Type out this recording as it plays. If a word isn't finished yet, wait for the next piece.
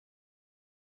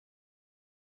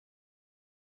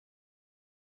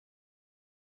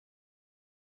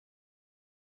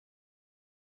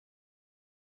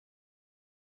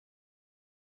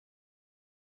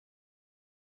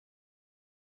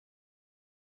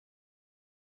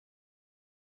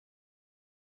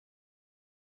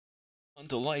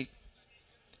Delight.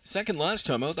 Second last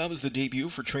time out, that was the debut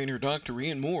for trainer Dr.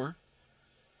 Ian Moore.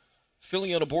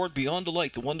 Filling out aboard Beyond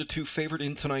Delight, the 1-2 favorite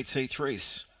in tonight's 8th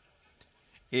race.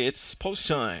 It's post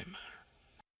time.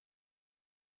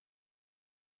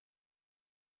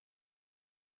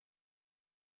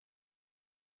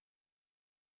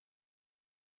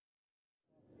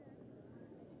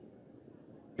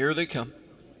 Here they come.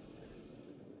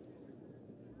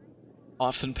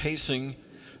 Often pacing.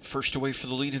 First away for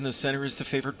the lead in the center is the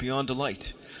favorite Beyond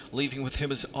Delight. Leaving with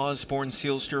him is Osborne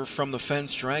Sealster from the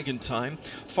fence, Dragon Time.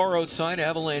 Far outside,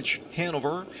 Avalanche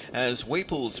Hanover as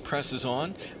Waples presses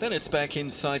on. Then it's back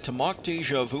inside to Mock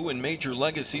Deja Vu and Major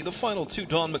Legacy. The final two,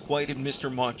 Don McWhite and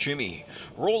Mr. Mock Jimmy.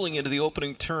 Rolling into the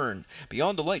opening turn.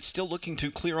 Beyond Delight still looking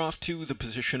to clear off to the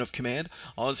position of command.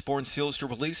 Osborne Sealster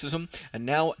releases him, and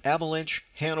now Avalanche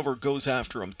Hanover goes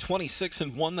after him.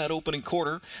 26-1 that opening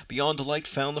quarter. Beyond Delight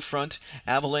found the front.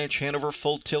 Avalanche Hanover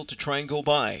full tilt to try and go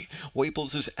by.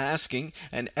 Waples is asking,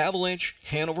 and Avalanche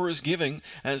Hanover is giving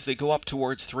as they go up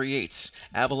towards 3/8.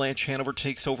 Avalanche Hanover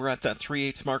takes over at that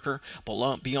 3/8 marker.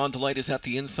 Beyond Delight is at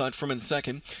the inside from in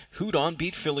second. Houdon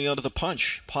beat Philly out of the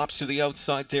punch. Pops to the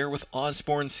outside there with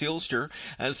Osborne Sealster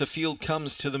as the field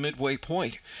comes to the midway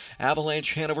point.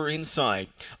 Avalanche Hanover inside.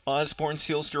 Osborne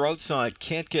Sealster outside.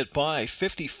 Can't get by.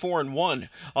 54-1.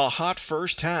 A hot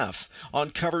first half. On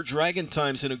cover, Dragon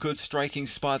Time's in a good striking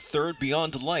spot third.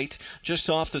 Beyond Delight just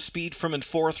off the speed from in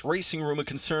fourth. Racing Room a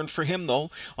concern for him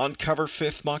though. On cover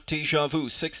fifth, Mock Deja Vu.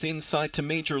 Sixth inside to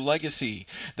Major Legacy.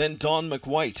 Then Don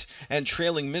McWhite and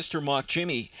trailing Mr. Mock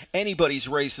Jimmy. Anybody's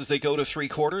race as they go to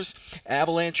 3/4.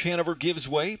 Avalanche Hanover gives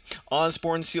way.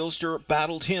 Osborne Sealster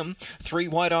battled him. 3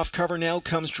 wide off cover now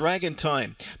comes Dragon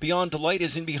Time. Beyond Delight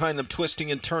is in behind them,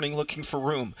 twisting and turning, looking for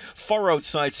room. Far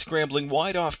outside, scrambling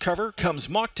wide off cover comes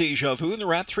Mock Deja Vu, and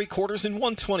they're at 3/4 in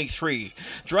 1:23.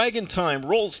 Dragon Time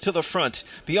rolls to the front.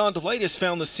 Beyond Delight has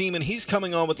found the seam, and he's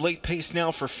coming on with late pace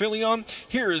now for Philion.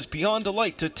 Here is Beyond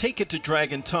Delight to take it to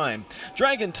Dragon Time.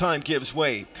 Dragon Time gives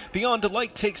way. Beyond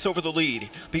Delight takes over the lead.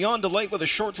 Beyond Delight with a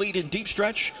short lead in deep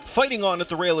stretch. Fighting on at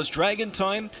the rail is Dragon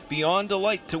Time. Beyond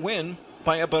Delight to win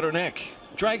by about a neck.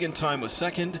 Dragon Time was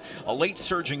second. A late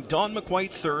surging Don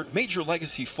McWhite third. Major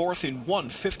Legacy fourth in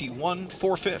 1:51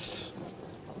 4/5.